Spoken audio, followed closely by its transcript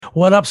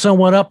What up, son?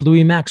 What up?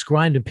 Louis Max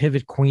Grind in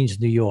Pivot, Queens,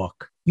 New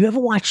York. You ever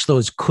watch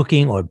those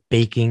cooking or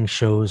baking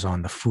shows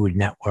on the Food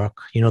Network?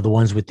 You know, the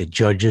ones with the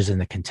judges and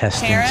the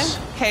contestants?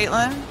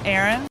 Caitlin,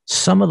 Aaron.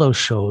 Some of those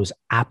shows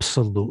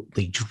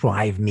absolutely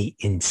drive me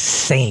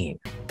insane.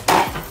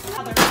 It's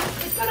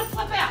gonna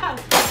flip out.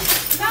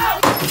 No!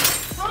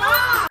 Come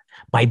on!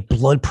 My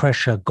blood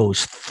pressure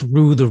goes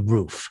through the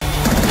roof.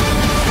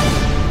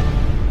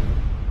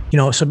 You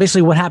know, so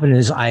basically what happened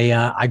is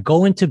I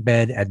go into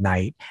bed at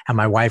night and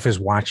my wife is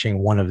watching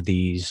one of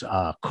these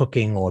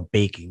cooking or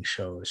baking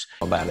shows.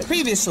 About it.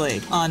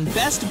 Previously on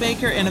Best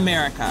Baker in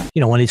America. You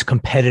know, one of these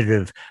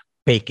competitive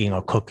baking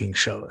or cooking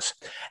shows.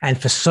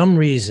 And for some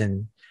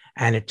reason,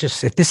 and it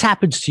just, if this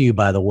happens to you,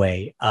 by the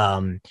way,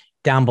 down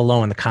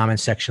below in the comment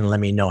section, let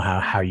me know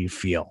how you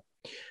feel.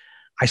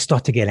 I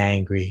start to get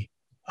angry,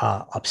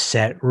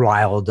 upset,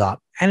 riled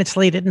up, and it's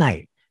late at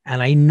night.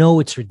 And I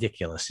know it's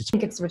ridiculous. I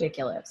think it's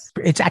ridiculous.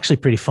 It's actually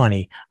pretty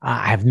funny.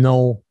 I have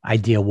no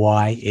idea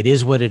why. It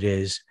is what it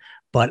is.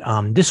 But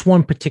this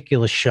one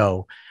particular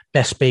show,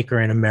 Best Baker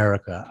in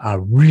America,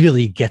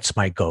 really gets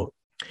my goat.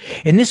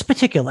 In this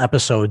particular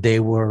episode,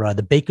 they were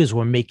the bakers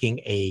were making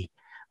a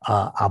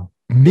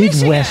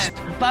Midwest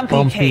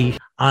bumpy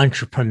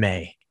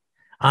entrepreneur.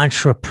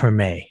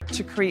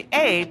 To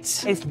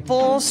create a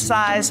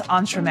full-size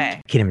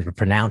entremet. Can't even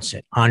pronounce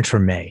it.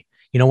 Entremet.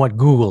 You know what?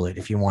 Google it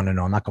if you want to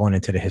know. I'm not going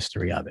into the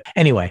history of it.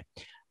 Anyway,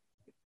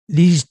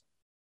 these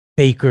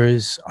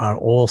bakers are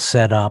all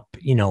set up,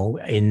 you know,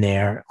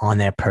 on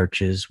their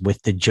perches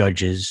with the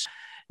judges.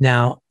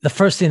 Now, the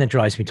first thing that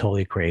drives me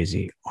totally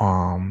crazy,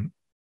 and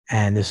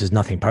this is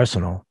nothing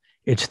personal,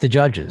 it's the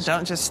judges.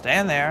 Don't just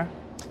stand there.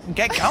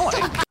 Get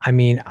going. I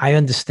mean, I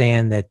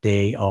understand that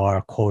they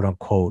are quote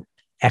unquote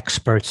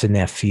experts in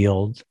their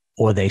field,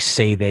 or they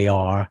say they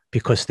are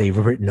because they've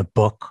written a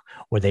book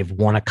or they've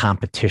won a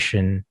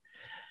competition,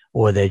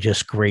 or they're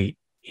just great,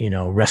 you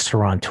know,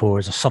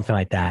 restaurateurs or something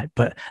like that.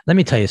 But let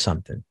me tell you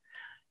something.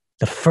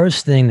 The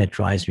first thing that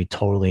drives me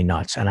totally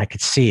nuts, and I could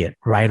see it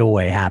right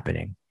away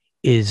happening,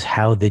 is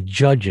how the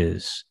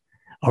judges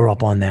are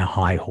up on their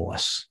high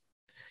horse.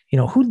 You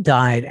know, who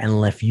died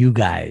and left you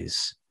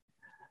guys,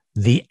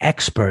 the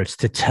experts,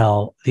 to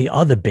tell the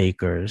other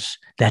bakers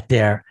that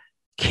their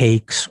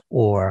cakes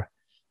or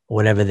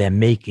whatever they're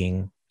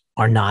making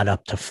are not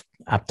up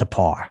to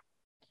par?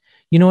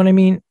 You know what I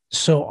mean?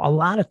 So a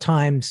lot of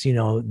times, you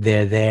know,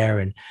 they're there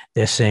and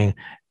they're saying,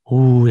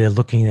 ooh, they're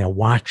looking, they're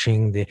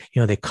watching, they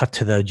cut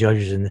to the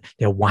judges and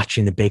they're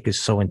watching the bakers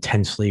so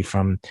intensely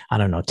from, I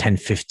don't know, 10,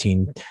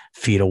 15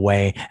 feet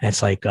away. And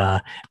it's like,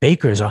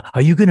 bakers, are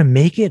you going to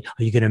make it?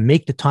 Are you going to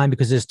make the time?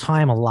 Because there's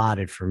time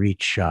allotted for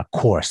each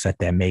course that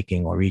they're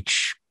making or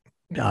each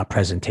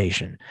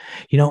presentation,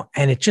 you know,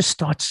 and it just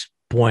starts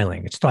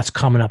boiling. It starts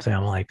coming up there.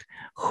 I'm like,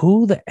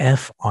 who the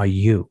F are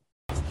you?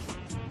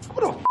 Who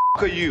the f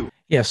are you?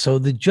 Yeah, so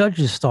the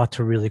judges start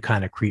to really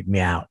kind of creep me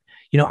out.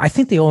 You know, I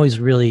always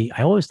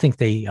think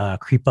they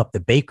creep up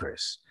the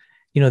bakers.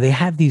 You know, they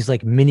have these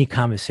like mini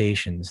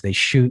conversations. They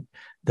shoot,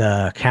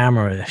 the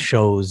camera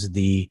shows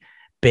the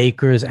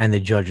bakers and the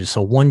judges.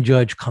 So one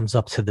judge comes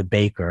up to the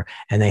baker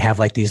and they have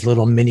like these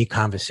little mini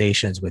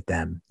conversations with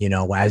them, you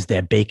know, as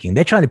they're baking.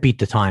 They're trying to beat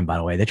the time, by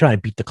the way. They're trying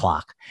to beat the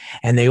clock.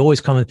 And they always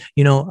come,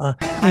 you know,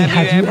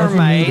 have you ever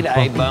made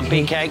a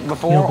bumpy cake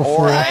before, you know,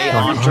 or a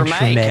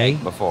entremet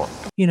cake before?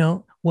 You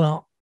know,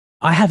 well,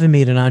 I haven't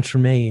made an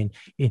entremet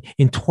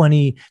in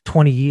 20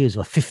 years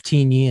or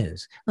 15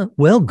 years.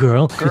 Well,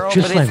 girl, it's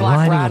just like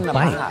riding a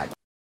bike.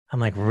 I'm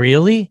like,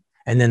 really?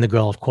 And then the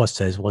girl, of course,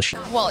 says,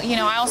 well, you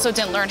know, I also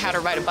didn't learn how to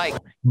ride a bike.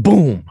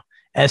 Boom.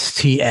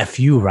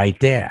 STFU right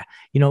there.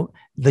 You know,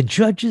 the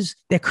judges,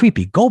 they're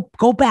creepy. Go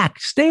back.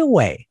 Stay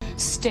away.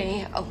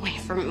 Stay away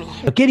from me.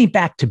 But getting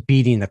back to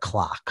beating the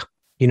clock,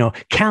 you know,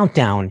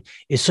 countdown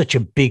is such a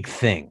big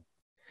thing.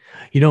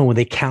 You know, when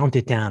they count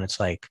it down, it's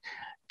like,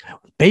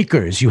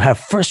 bakers, you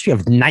have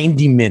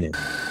 90 minutes.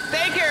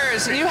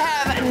 Bakers, you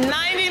have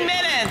 90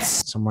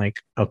 minutes. So I'm like,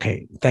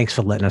 okay, thanks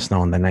for letting us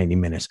know in the 90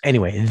 minutes.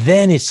 Anyway,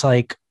 then it's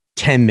like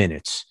 10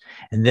 minutes.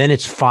 And then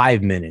it's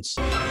 5 minutes.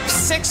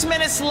 6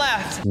 minutes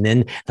left. And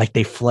then like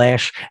they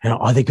flash and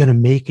are they going to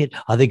make it?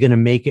 Are they going to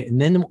make it? And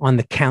then on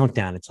the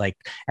countdown, it's like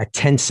at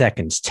 10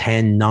 seconds,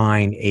 10,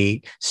 9,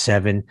 8,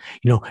 7,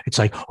 you know, it's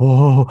like,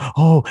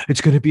 oh,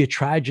 it's going to be a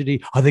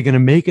tragedy. Are they going to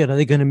make it? Are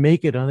they going to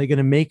make it? Are they going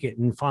to make it?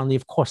 And finally,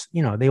 of course,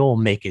 you know, they all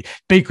make it.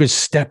 Bakers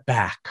step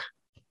back,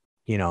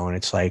 you know, and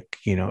it's like,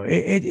 you know,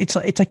 it's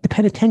like the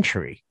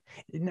penitentiary.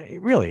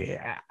 Really,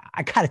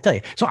 I gotta tell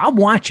you. So I'm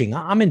watching.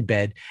 I'm in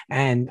bed,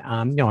 and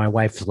you know, my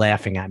wife's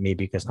laughing at me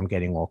because I'm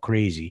getting all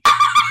crazy.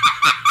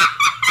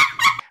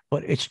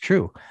 But it's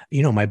true.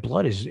 You know, my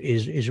blood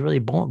is really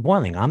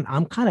boiling.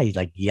 I'm kind of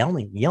like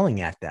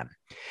yelling at them.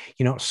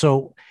 You know,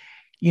 so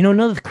you know,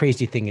 another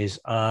crazy thing is,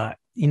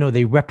 you know,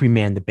 they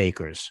reprimand the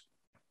bakers,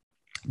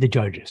 the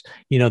judges.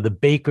 You know, the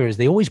bakers,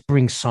 they always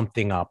bring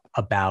something up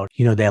about,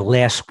 you know, their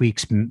last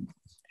week's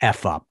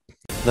F up.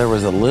 There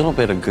was a little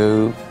bit of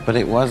goo, but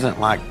it wasn't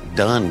like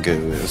done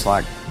goo. It was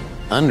like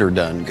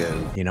underdone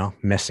goo. You know,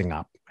 messing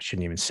up. I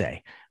shouldn't even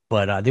say.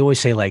 But they always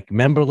say, like,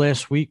 remember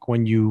last week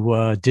when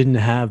you didn't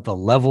have the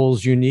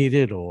levels you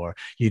needed, or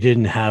you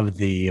didn't have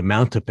the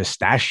amount of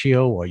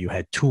pistachio, or you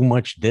had too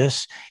much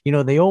this.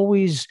 They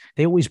always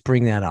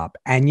bring that up.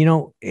 And,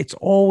 it's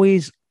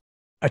always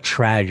a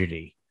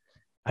tragedy.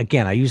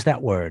 Again, I use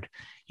that word,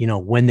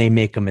 when they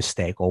make a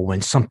mistake or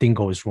when something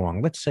goes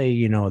wrong. Let's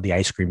say, the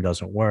ice cream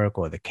doesn't work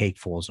or the cake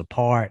falls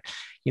apart.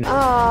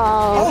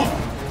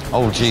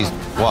 Oh, geez.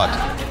 What?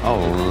 Oh,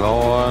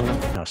 Lord.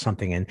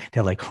 Something, and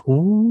they're like,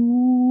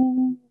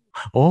 ooh,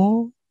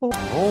 oh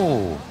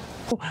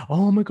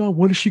my God,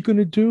 what is she going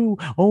to do?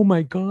 Oh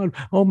my God,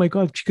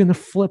 she's going to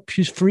flip.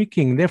 She's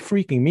freaking. They're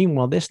freaking.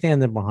 Meanwhile, they're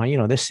standing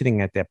behind, they're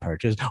sitting at their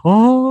purchase.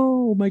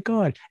 Oh my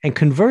God. And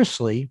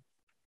conversely,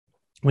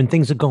 when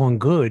things are going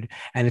good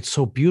and it's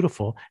so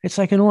beautiful, it's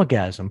like an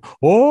orgasm.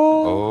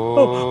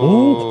 Oh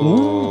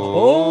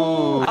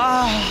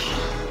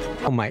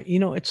my,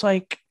 it's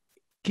like,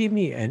 give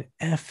me an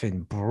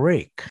effing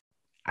break.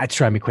 That's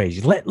driving me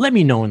crazy. Let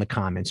me know in the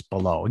comments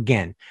below.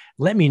 Again,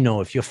 let me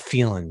know if you're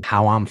feeling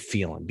how I'm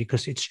feeling,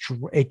 because it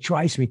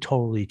drives me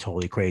totally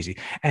crazy.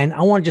 And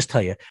I want to just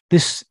tell you,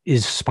 this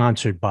is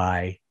sponsored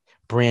by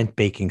Brandt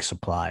Baking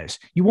Supplies.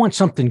 You want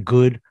something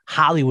good?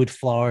 Hollywood,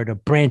 Florida,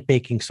 Brandt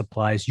Baking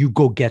Supplies. You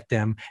go get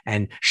them.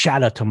 And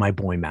shout out to my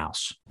boy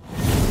Mouse.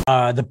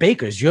 The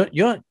bakers,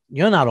 you're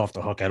not off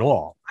the hook at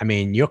all. I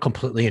mean, you're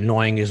completely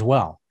annoying as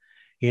well.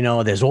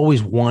 There's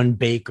always one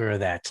baker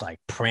that's like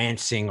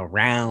prancing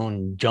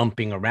around,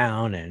 jumping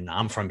around, and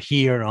I'm from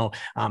here.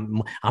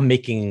 I'm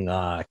making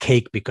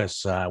cake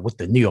because with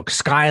the New York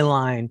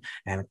skyline,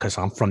 and because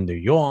I'm from New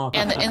York.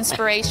 And the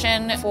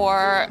inspiration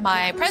for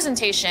my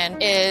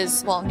presentation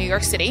is, well, New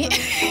York City.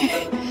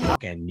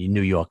 And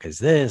New York is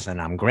this,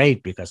 and I'm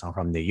great because I'm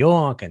from New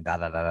York, and da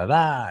da da da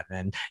da.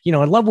 And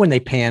I love when they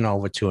pan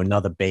over to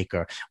another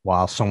baker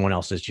while someone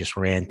else is just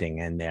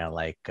ranting, and they're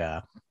like,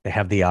 they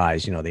have the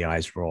eyes, the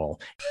eyes roll.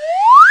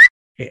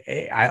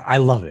 I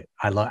love it.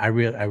 I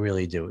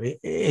really do.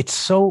 It's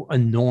so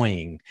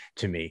annoying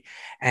to me,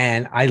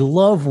 and I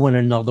love when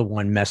another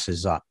one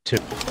messes up too.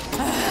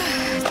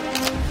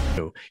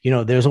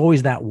 There's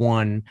always that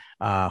one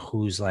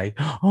who's like,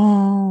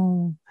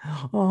 oh,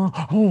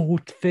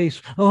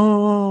 face,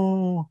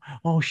 oh,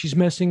 she's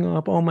messing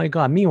up. Oh my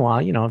God.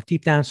 Meanwhile,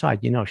 deep down inside,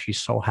 she's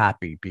so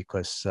happy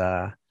because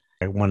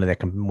one of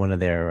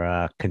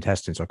their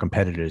contestants or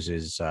competitors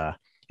is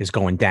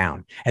going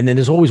down. And then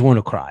there's always one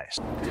who cries.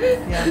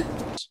 Yeah.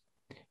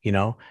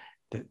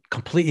 That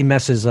completely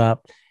messes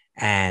up,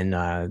 and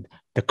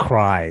the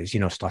cries,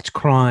 starts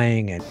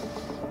crying, and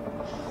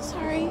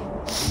Sorry.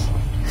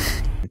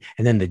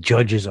 And then the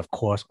judges, of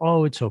course,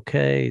 oh, it's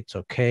okay,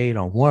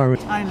 don't worry.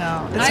 I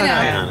know. It's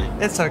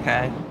okay. It's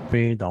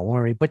okay. Don't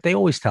worry. But they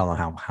always tell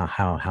them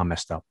how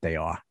messed up they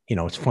are.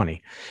 It's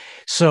funny.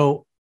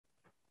 So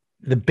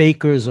the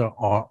bakers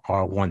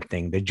are one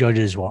thing. The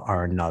judges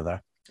are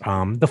another.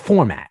 The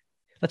format.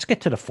 Let's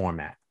get to the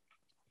format.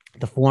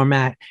 The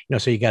format,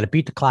 so you got to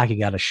beat the clock. You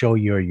got to show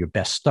your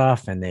best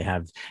stuff, and they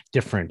have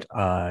different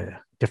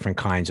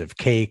kinds of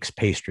cakes,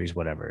 pastries,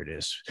 whatever it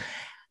is.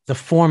 The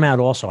format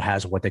also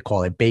has what they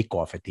call a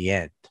bake-off at the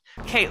end.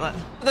 Caitlin,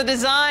 the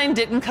design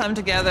didn't come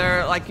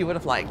together like you would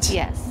have liked.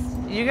 Yes.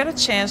 You get a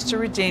chance to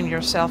redeem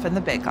yourself in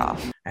the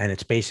bake-off. And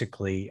it's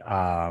basically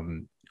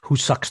who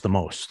sucks the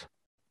most.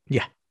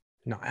 Yeah,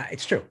 no,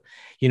 it's true.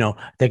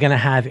 They're going to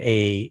have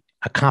a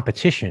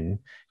competition,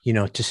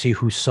 to see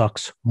who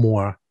sucks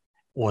more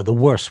or the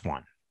worst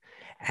one.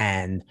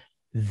 And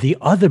the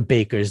other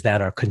bakers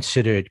that are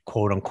considered,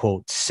 quote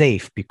unquote,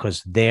 safe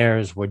because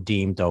theirs were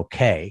deemed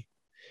okay,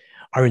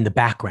 are in the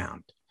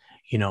background,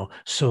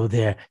 so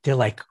they're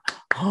like,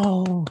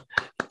 oh,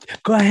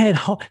 go ahead,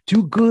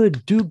 do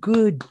good,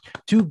 Caitlin.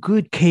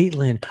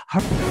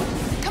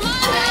 Come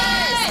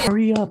on,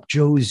 hurry up,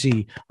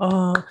 Josie.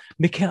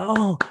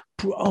 Mikhail,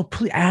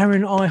 please,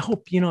 Aaron. I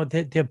hope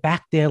they're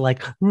back there like,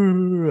 guys,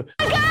 you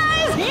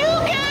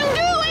can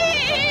do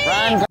it.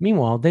 Run.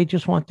 Meanwhile, they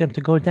just want them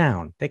to go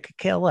down. They could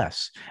care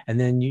less. And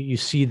then you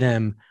see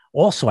them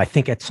also. I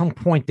think at some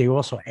point they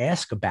also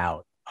ask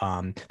about.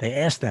 They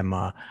ask them.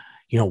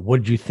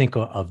 What did you think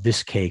of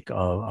this cake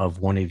of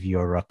one of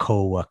your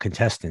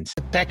co-contestants?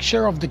 The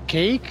texture of the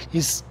cake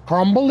is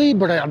crumbly,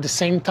 but at the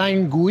same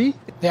time gooey.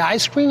 The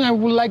ice cream, I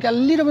would like a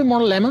little bit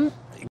more lemon.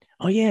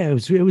 Oh yeah,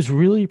 it was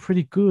really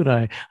pretty good.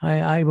 But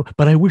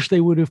I wish they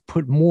would have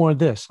put more of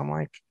this. I'm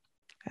like,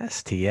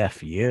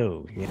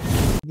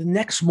 STFU. The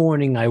next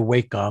morning I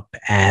wake up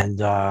and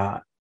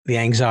the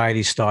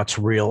anxiety starts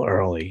real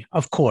early.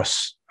 Of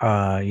course,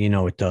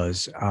 it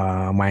does.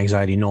 My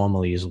anxiety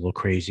normally is a little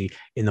crazy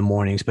in the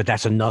mornings, but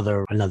that's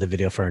another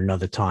video for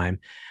another time.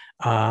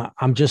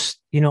 I'm just,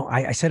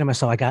 I said to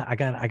myself, I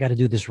got to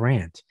do this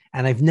rant,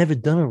 and I've never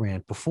done a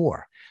rant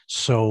before.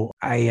 So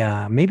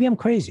maybe I'm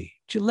crazy.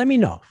 Let me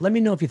know. Let me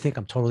know if you think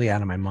I'm totally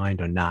out of my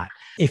mind or not.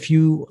 If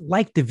you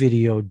like the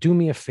video, do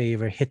me a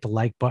favor, hit the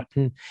like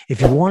button. If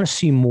you want to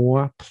see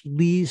more,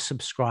 please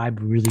subscribe.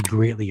 Really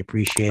greatly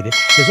appreciate it.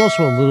 There's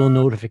also a little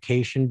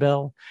notification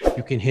bell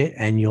you can hit,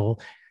 and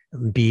you'll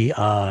be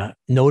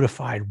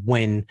notified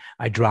when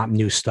I drop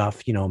new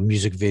stuff, you know,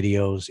 music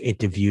videos,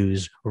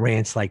 interviews,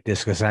 rants like this,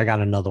 because I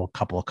got another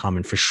couple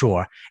coming for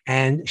sure.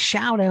 And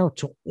shout out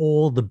to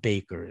all the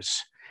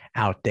bakers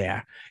out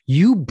there.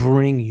 You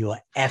bring your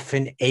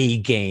effing A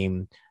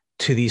game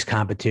to these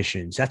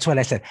competitions. That's what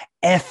I said.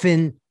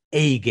 Effing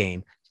A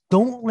game.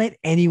 Don't let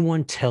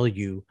anyone tell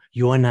you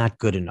you're not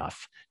good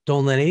enough.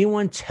 Don't let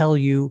anyone tell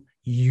you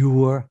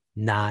you're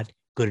not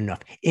good enough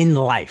in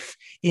life,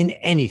 in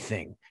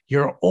anything.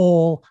 You're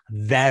all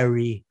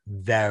very,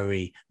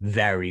 very,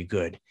 very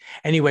good.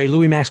 Anyway,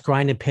 Louis Max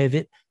Grind and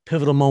Pivot,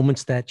 pivotal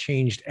moments that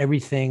changed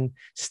everything.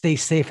 Stay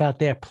safe out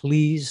there,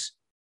 please.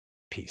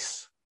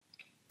 Peace.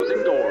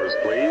 Closing doors,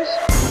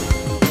 please.